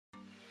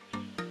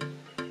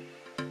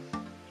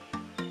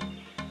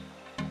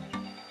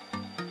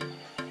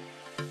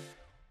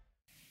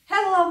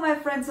Hello my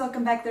friends,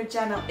 welcome back to the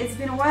channel. It's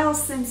been a while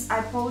since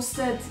I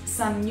posted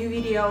some new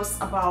videos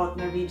about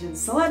Norwegian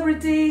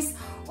celebrities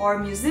or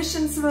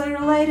musicians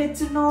related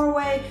to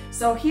Norway.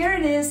 So here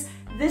it is.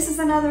 This is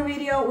another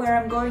video where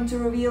I'm going to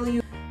reveal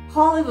you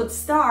Hollywood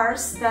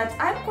stars that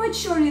I'm quite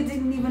sure you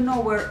didn't even know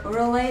were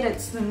related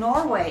to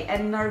Norway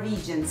and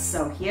Norwegians.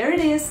 So here it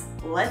is.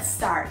 Let's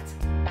start.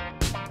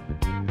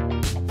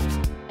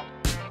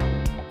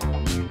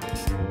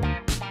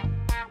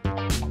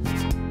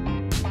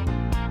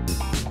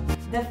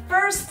 The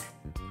first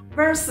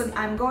person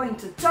I'm going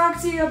to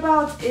talk to you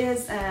about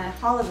is a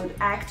Hollywood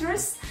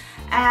actress,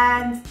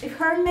 and if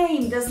her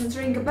name doesn't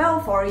ring a bell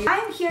for you,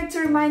 I'm here to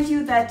remind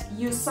you that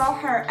you saw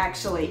her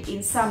actually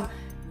in some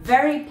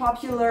very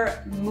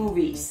popular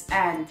movies,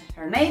 and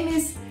her name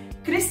is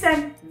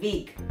Kristen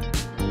Wiig.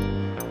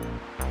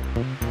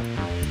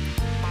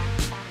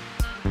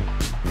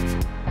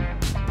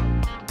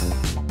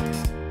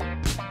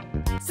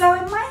 So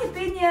in my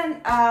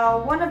opinion,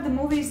 one of the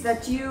movies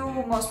that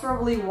you most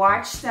probably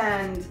watched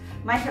and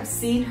might have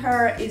seen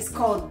her is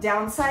called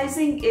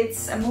Downsizing.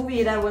 It's a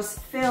movie that was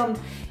filmed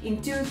in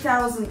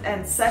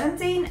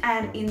 2017,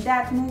 and in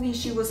that movie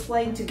she was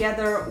playing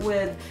together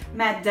with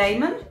Matt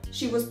Damon.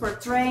 She was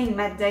portraying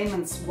Matt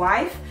Damon's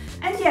wife.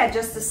 And yeah,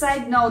 just a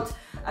side note,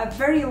 a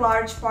very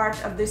large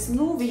part of this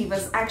movie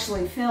was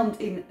actually filmed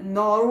in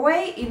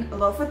Norway, in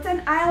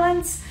Lofoten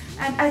Islands,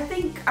 and I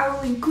think I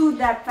will include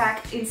that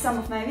fact in some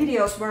of my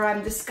videos where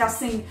I'm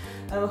discussing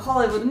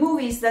Hollywood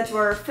movies that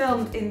were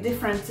filmed in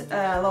different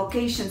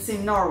locations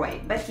in Norway.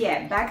 But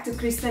yeah, back to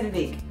Kristen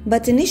Wiig.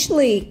 But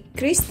initially,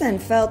 Kristen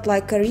felt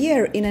like a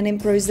career in an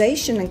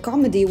improvisation and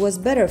comedy was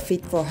better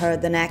fit for her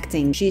than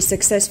acting. She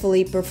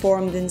successfully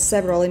performed in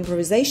several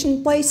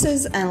improvisation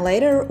places and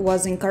later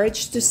was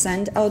encouraged to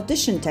send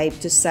audition tape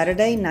to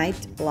Saturday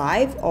Night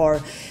Live,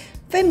 or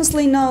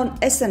famously known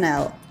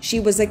SNL. She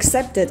was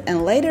accepted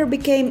and later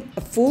became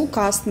a full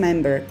cast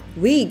member.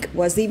 Wiig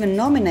was even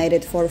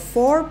nominated for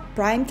 4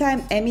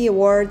 Primetime Emmy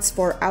Awards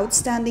for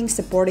Outstanding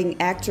Supporting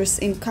Actress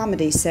in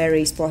Comedy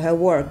Series for her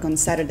work on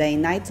Saturday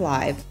Night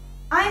Live.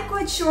 I'm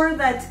quite sure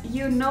that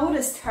you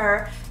noticed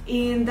her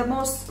in the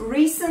most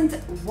recent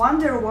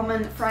Wonder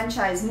Woman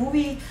franchise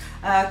movie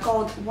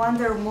called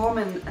Wonder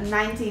Woman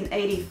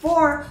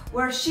 1984,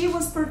 where she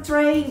was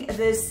portraying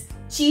this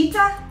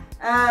cheetah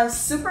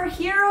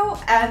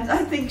superhero, and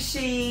I think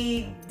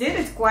she did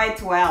it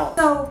quite well.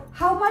 So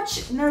how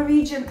much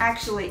Norwegian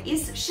actually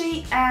is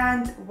she,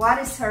 and what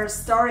is her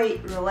story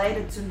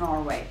related to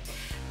Norway?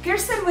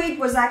 Kristen Wiig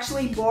was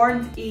actually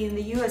born in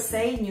the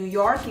USA, New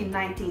York, in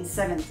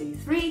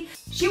 1973.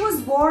 She was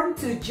born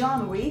to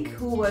John Wiig,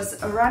 who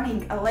was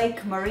running a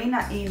lake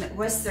marina in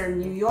western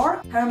New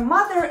York. Her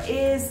mother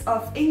is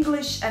of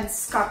English and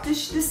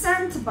Scottish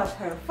descent, but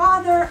her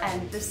father,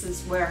 and this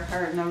is where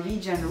her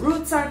Norwegian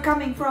roots are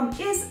coming from,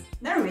 is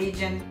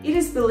Norwegian. It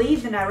is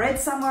believed, and I read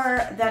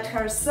somewhere, that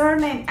her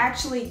surname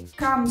actually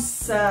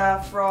comes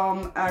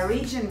from a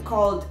region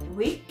called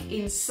Vik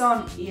in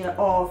Sogn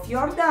og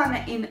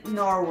Fjordane in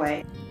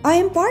Norway. I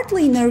am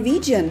partly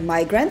Norwegian.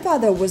 My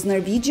grandfather was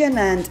Norwegian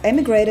and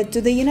emigrated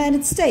to the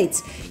United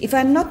States. If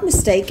I'm not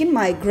mistaken,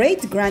 my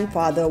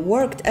great-grandfather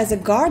worked as a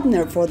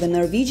gardener for the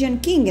Norwegian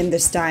king in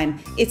this time.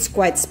 It's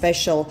quite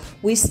special.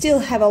 We still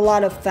have a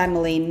lot of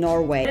family in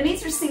Norway. An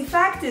interesting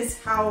fact is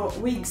how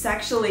Wiigs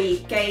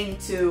actually came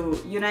to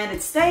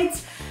United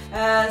States.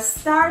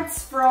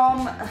 Starts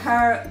from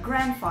her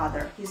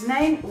grandfather. His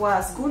name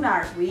was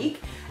Gunnar Wiig,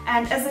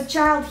 and as a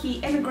child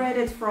he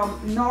emigrated from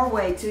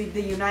Norway to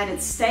the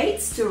United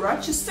States, to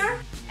Rochester,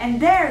 and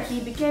there he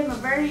became a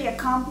very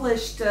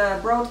accomplished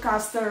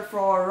broadcaster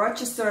for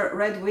Rochester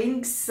Red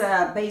Wings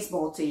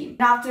baseball team.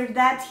 After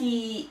that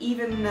he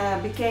even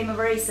became a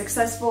very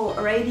successful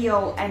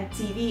radio and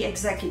TV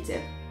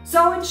executive.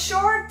 So in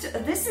short,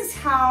 this is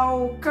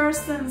how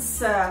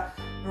Kirsten's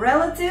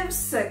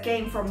relatives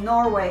came from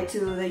Norway to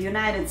the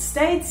United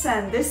States,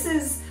 and this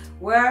is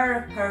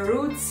where her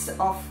roots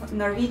of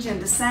Norwegian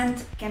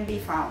descent can be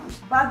found.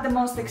 But the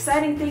most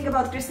exciting thing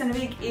about Kristen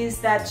Wiig is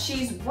that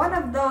she's one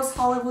of those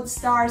Hollywood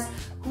stars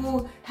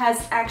who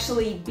has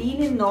actually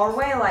been in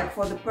Norway, like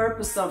for the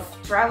purpose of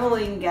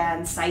traveling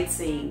and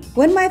sightseeing.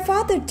 When my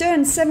father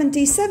turned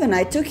 77,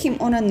 I took him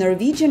on a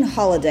Norwegian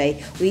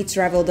holiday. We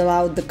traveled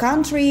around the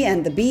country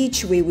and the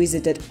beach. We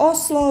visited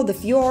Oslo, the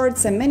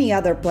fjords, and many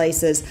other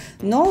places.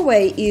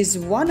 Norway is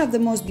one of the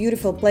most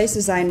beautiful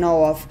places I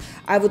know of.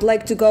 I would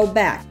like to go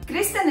back.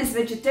 Kristen is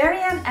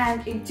vegetarian,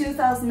 and in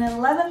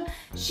 2011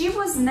 she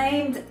was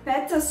named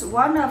Petta's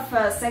one of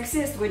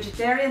sexiest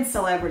vegetarian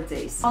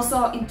celebrities.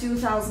 Also in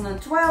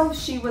 2012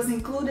 she was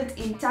included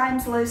in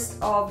Time's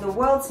list of the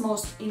world's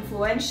most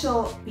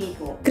influential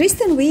people.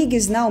 Kristen Wiig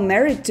is now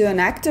married to an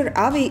actor,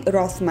 Avi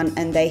Rothman,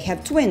 and they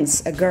have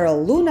twins, a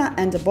girl Luna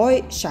and a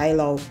boy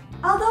Shiloh.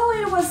 Although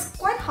it was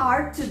quite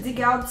hard to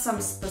dig out some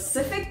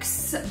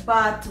specifics,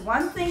 but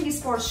one thing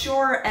is for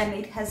sure, and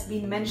it has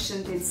been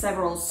mentioned in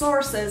several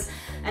sources,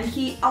 and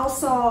he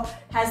also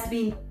has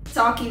been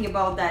talking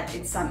about that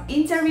in some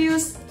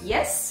interviews.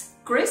 Yes,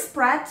 Chris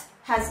Pratt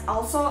has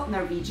also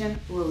Norwegian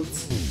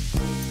roots.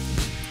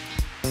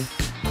 So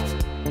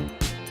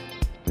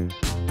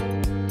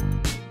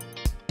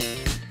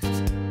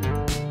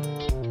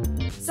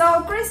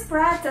Chris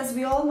Pratt, as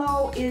we all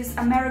know, is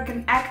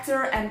American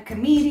actor and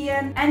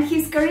comedian, and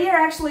his career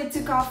actually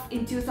took off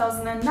in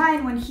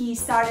 2009 when he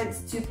started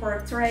to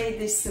portray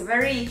this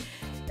very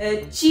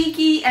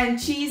cheeky and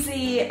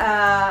cheesy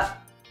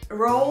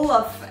role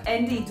of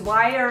Andy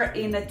Dwyer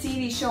in a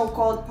TV show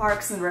called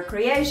Parks and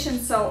Recreation.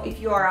 So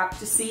if you are up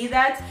to see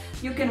that,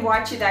 you can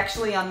watch it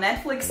actually on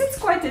Netflix. It's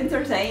quite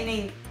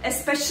entertaining,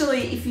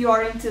 especially if you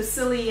are into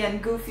silly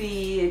and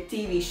goofy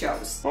TV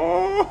shows.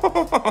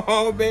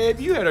 Oh, babe,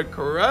 you had a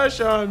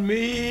crush on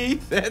me.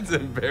 That's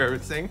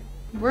embarrassing.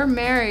 We're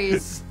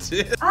married.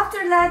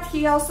 After that,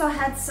 he also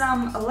had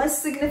some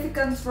less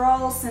significant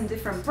roles in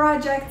different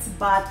projects,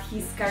 but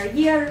his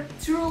career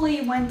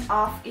truly went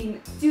off in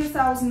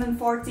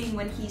 2014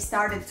 when he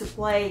started to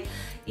play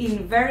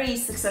in very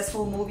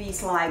successful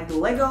movies like the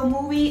Lego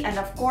Movie and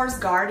of course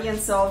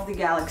Guardians of the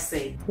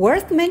Galaxy.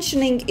 Worth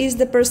mentioning is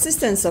the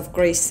persistence of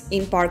Chris.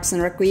 In Parks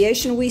and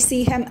Recreation we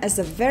see him as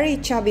a very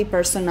chubby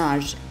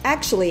personage.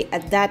 Actually,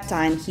 at that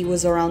time he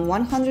was around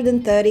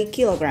 130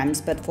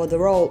 kilograms, but for the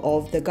role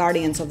of the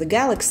Guardians of the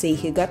Galaxy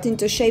he got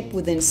into shape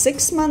within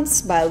 6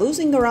 months by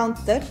losing around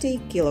 30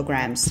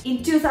 kilograms.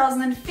 In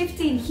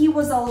 2015 he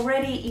was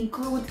already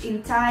included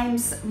in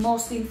Time's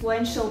most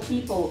influential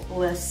people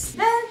list.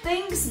 Then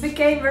things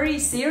became very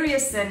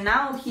serious and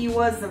now he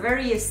was a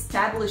very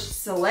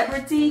established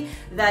celebrity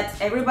that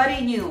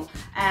everybody knew.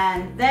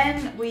 And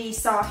then we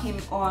saw him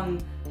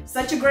on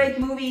such a great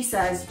movies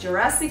as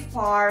Jurassic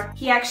Park.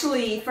 He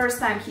actually, first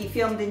time he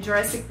filmed in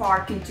Jurassic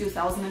Park in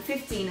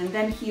 2015, and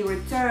then he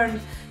returned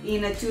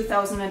in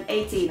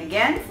 2018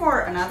 again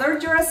for another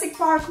Jurassic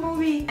Park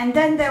movie. And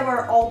then there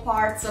were all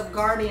parts of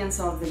Guardians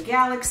of the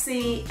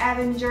Galaxy,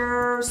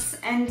 Avengers,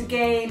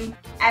 Endgame,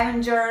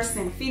 Avengers,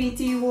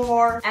 Infinity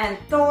War, and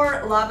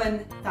Thor, Love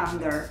and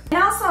Thunder.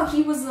 And also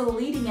he was a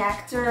leading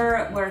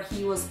actor where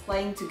he was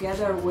playing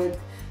together with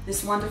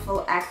this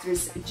wonderful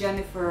actress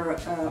Jennifer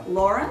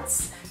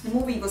Lawrence. The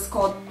movie was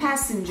called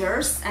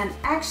Passengers, and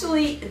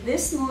actually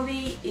this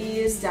movie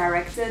is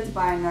directed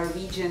by a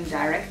Norwegian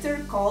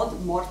director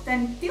called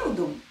Morten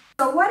Tildum.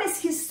 So what is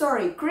his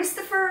story?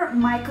 Christopher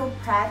Michael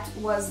Pratt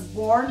was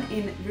born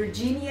in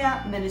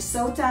Virginia,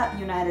 Minnesota,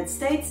 United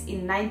States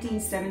in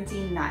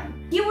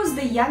 1979. He was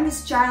the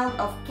youngest child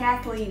of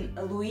Kathleen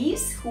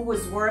Louise, who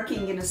was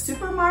working in a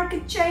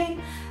supermarket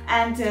chain,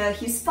 and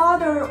his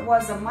father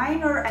was a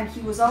miner and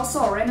he was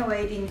also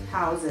renovating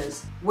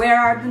houses. Where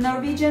are the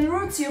Norwegian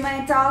roots, you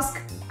might ask?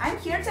 I'm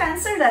here to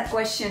answer that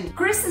question.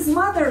 Chris's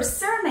mother's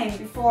surname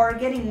before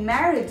getting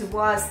married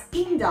was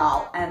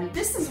Indal, and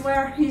this is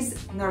where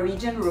his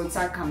Norwegian roots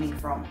are coming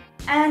from.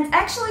 And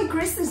actually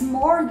Chris is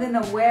more than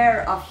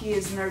aware of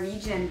his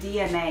Norwegian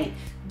DNA.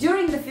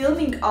 During the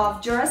filming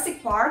of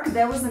Jurassic Park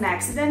there was an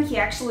accident. He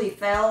actually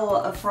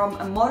fell from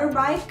a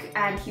motorbike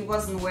and he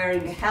wasn't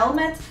wearing a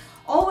helmet.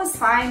 All was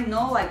fine,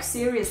 no like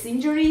serious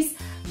injuries,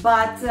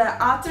 but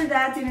after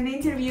that in an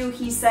interview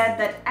he said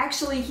that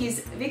actually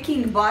his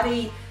Viking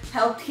body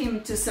helped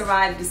him to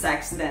survive this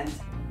accident.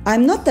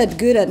 I'm not that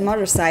good at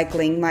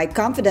motorcycling. My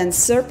confidence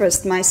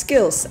surpassed my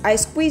skills. I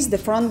squeezed the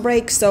front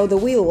brake so the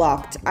wheel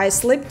locked. I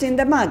slipped in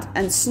the mud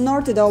and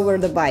snorted over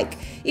the bike.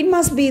 It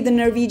must be the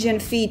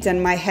Norwegian feet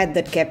and my head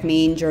that kept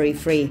me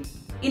injury-free.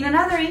 In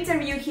another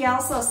interview he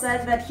also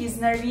said that his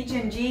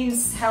Norwegian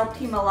genes helped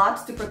him a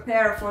lot to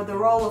prepare for the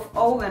role of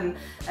Owen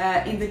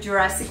in the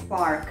Jurassic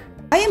Park.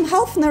 I am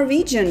half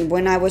Norwegian.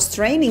 When I was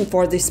training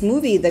for this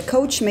movie, the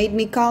coach made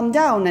me calm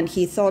down and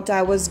he thought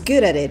I was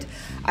good at it.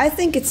 I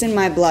think it's in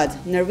my blood.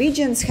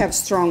 Norwegians have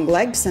strong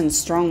legs and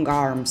strong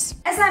arms.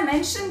 As I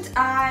mentioned,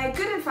 I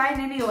couldn't find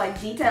any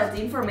detailed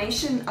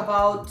information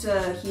about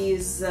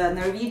his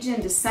Norwegian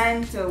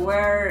descent,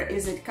 where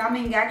is it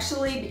coming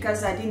actually,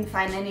 because I didn't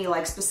find any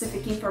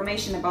specific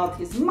information about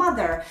his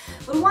mother.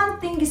 But one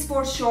thing is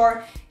for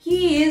sure,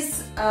 he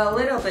is a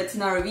little bit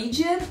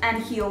Norwegian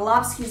and he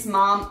loves his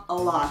mom a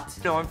lot.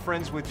 No, I'm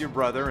friends with your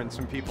brother and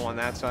some people on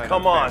that side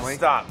Come of the on, family.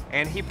 stop.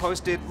 And he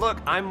posted, look,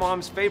 I'm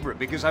mom's favorite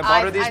because I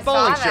bought her these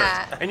bowling shirts.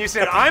 That. And you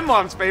said, I'm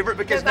mom's favorite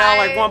because now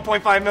like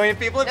 1.5 million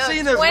people have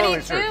seen those bowling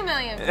shirts. 22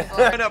 million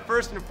people. And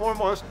first and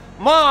foremost,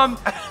 Mom,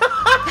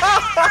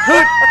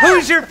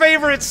 who's your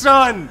favorite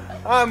son?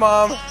 Hi,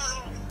 Mom.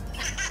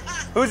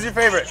 Who's your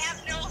favorite?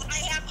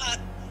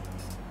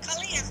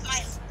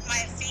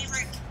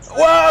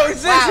 Whoa,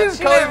 she's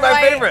Cully's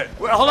my favorite.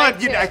 Well, hold on, Right,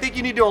 too. I think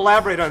you need to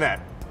elaborate on that.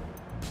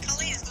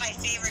 Cully is my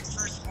favorite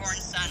firstborn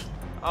son.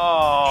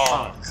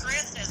 Oh, And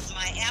Chris is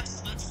my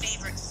absolute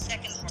favorite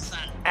second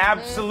son.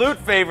 absolute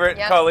favorite,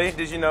 Yep. Cully.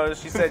 Did you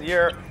notice she said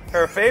you're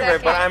her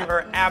favorite, but I'm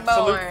her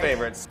absolute Born.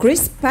 favorite.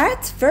 Chris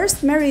Pratt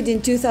first married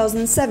in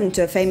 2007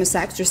 to a famous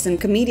actress and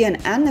comedian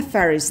Anna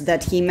Faris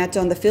that he met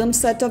on the film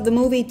set of the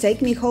movie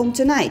Take Me Home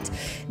Tonight.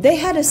 They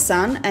had a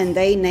son and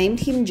they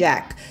named him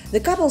Jack. The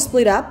couple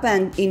split up,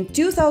 and in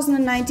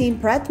 2019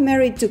 Pratt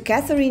married to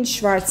Catherine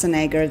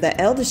Schwarzenegger, the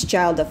eldest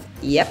child of,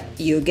 yep,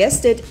 you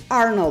guessed it,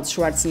 Arnold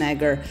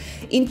Schwarzenegger.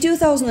 In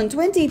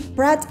 2020,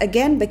 Pratt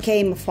again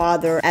became a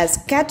father as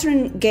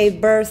Catherine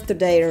gave birth to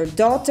their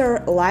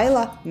daughter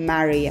Lila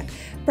Maria.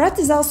 Pratt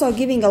is also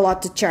giving a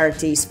lot to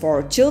charities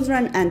for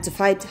children and to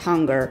fight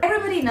hunger.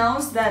 Everybody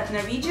knows that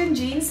Norwegian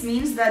genes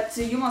means that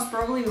you most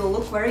probably will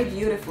look very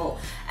beautiful,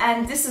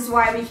 and this is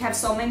why we have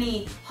so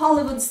many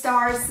Hollywood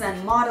stars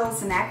and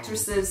models and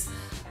actresses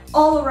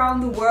all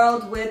around the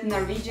world with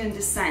Norwegian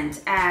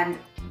descent. And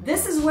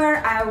this is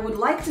where I would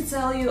like to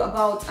tell you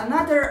about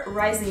another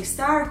rising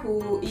star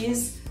who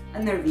is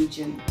a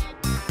Norwegian.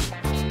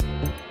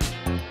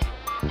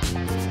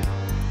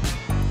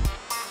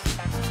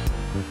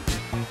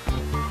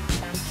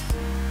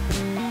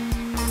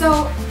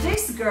 So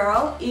this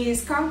girl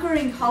is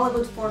conquering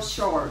Hollywood for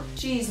sure.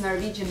 She is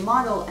Norwegian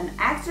model and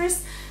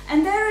actress,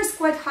 and there is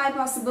quite high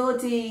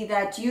possibility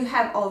that you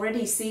have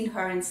already seen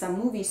her in some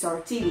movies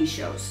or TV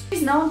shows.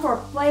 She's known for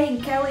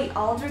playing Kelly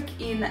Aldrich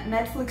in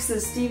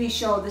Netflix's TV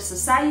show The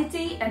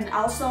Society, and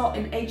also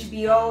in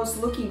HBO's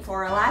Looking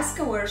for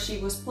Alaska, where she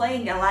was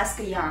playing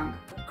Alaska Young.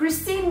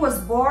 Christine was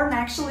born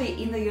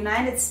actually in the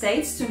United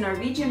States to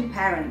Norwegian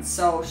parents,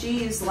 so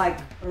she is like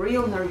a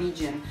real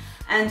Norwegian.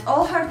 And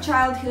all her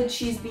childhood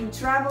she's been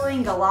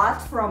traveling a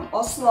lot from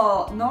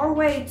Oslo,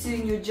 Norway to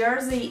New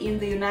Jersey in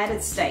the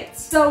United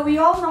States. So we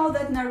all know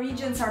that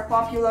Norwegians are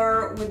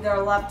popular with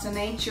their love to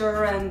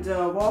nature and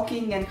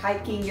walking and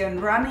hiking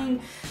and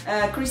running.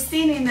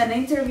 Christine in an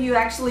interview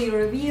actually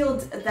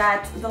revealed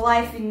that the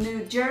life in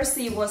New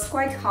Jersey was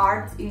quite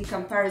hard in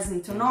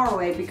comparison to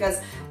Norway,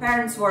 because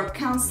parents were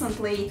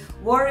constantly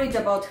worried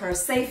about her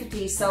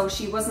safety, so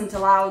she wasn't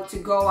allowed to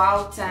go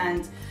out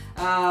and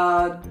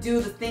do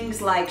the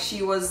things like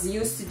she was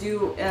used to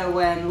do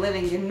when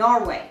living in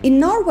Norway. In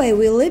Norway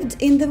we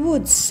lived in the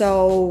woods,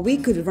 so we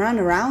could run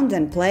around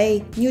and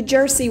play. New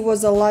Jersey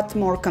was a lot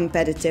more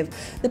competitive.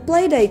 The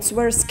playdates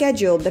were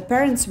scheduled, the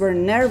parents were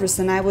nervous,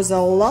 and I was a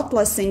lot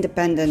less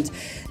independent.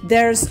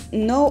 There's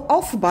no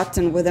off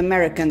button with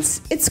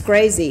Americans. It's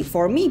crazy.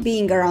 For me,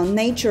 being around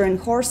nature and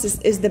horses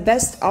is the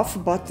best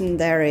off button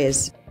there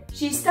is.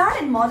 She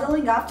started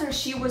modeling after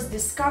she was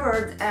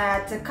discovered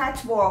at a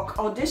catwalk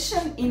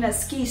audition in a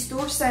ski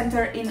tour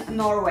center in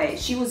Norway.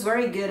 She was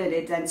very good at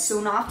it, and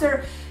soon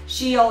after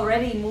she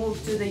already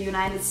moved to the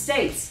United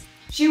States.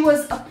 She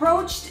was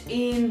approached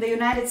in the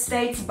United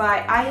States by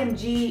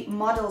IMG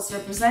Models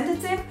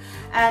representative,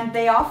 and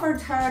they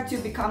offered her to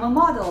become a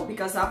model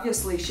because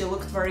obviously she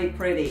looked very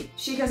pretty.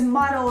 She has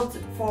modeled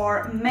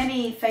for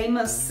many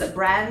famous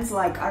brands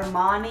like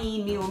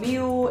Armani, Miu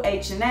Miu,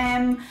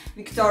 H&M,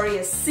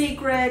 Victoria's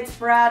Secret,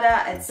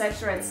 Prada,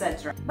 etc,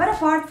 etc. But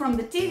apart from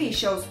the TV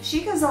shows,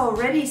 she has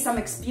already some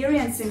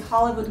experience in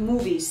Hollywood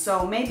movies,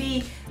 so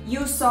maybe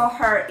you saw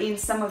her in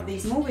some of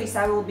these movies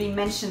I will be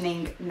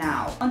mentioning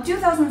now. In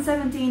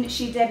 2017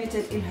 she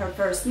debuted in her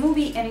first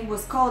movie, and it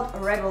was called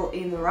Rebel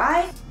in the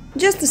Rye.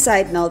 Just a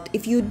side note,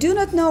 if you do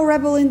not know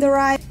Rebel in the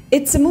Rye,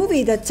 it's a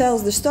movie that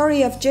tells the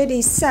story of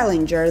J.D.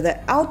 Salinger, the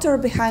author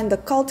behind the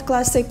cult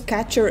classic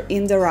Catcher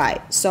in the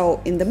Rye.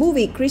 So in the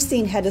movie,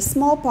 Christine had a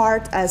small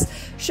part as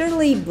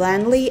Shirley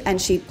Blandley,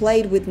 and she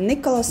played with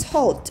Nicholas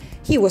Hoult.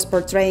 He was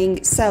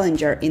portraying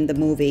Salinger in the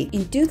movie.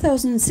 In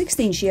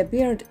 2016 she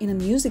appeared in a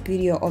music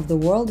video of the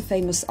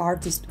world-famous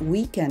artist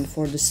Weeknd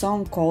for the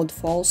song called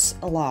False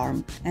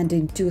Alarm. And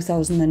in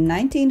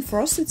 2019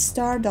 Frost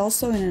starred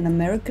also in an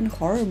American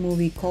horror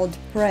movie called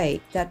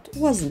Prey that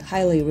wasn't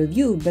highly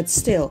reviewed, but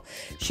still,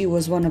 she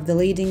was one of the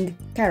leading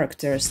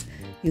characters.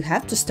 You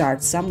have to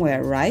start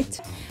somewhere, right?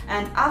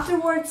 And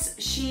afterwards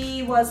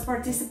she was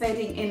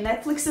participating in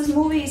Netflix's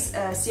movies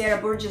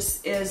Sierra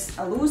Burgess is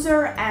a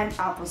Loser and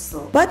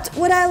Apostle. But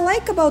what I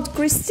like about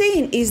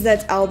Christine is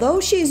that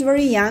although she is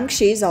very young,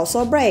 she is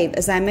also brave.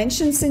 As I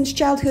mentioned, since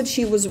childhood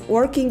she was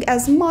working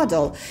as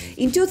model.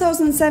 In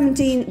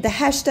 2017 the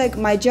hashtag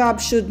My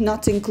Job Should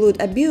Not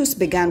Include Abuse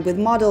began, with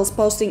models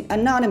posting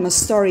anonymous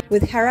stories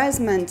with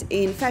harassment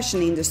in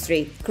fashion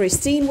industry.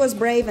 Christine was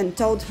brave and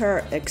told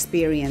her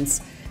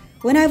experience.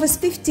 When I was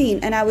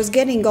 15 and I was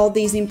getting all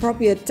these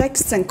inappropriate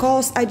texts and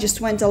calls, I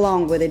just went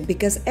along with it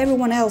because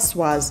everyone else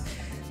was.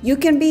 You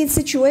can be in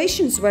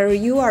situations where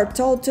you are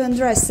told to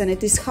undress, and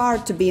it is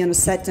hard to be on a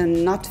set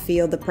and not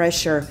feel the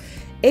pressure.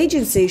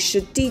 Agencies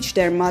should teach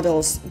their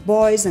models,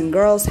 boys and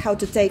girls, how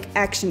to take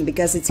action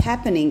because it's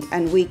happening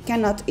and we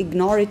cannot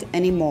ignore it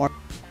anymore.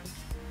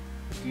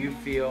 Do you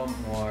feel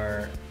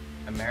more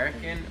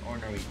American or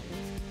Norwegian?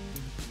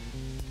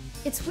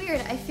 It's weird.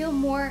 I feel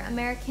more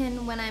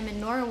American when I'm in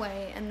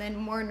Norway and then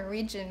more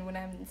Norwegian when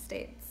I'm in the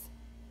States.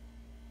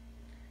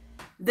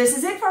 This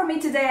is it for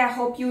me today. I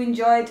hope you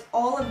enjoyed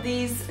all of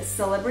these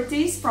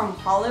celebrities from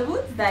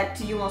Hollywood that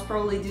you most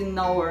probably didn't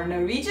know were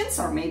Norwegians,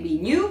 or maybe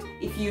knew.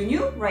 If you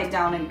knew, write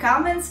down in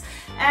comments.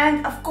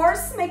 And of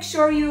course, make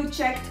sure you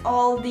checked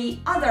all the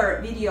other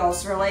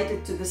videos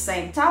related to the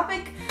same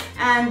topic.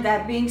 And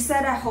that being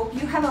said, I hope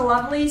you have a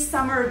lovely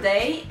summer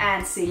day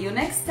and see you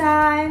next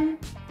time.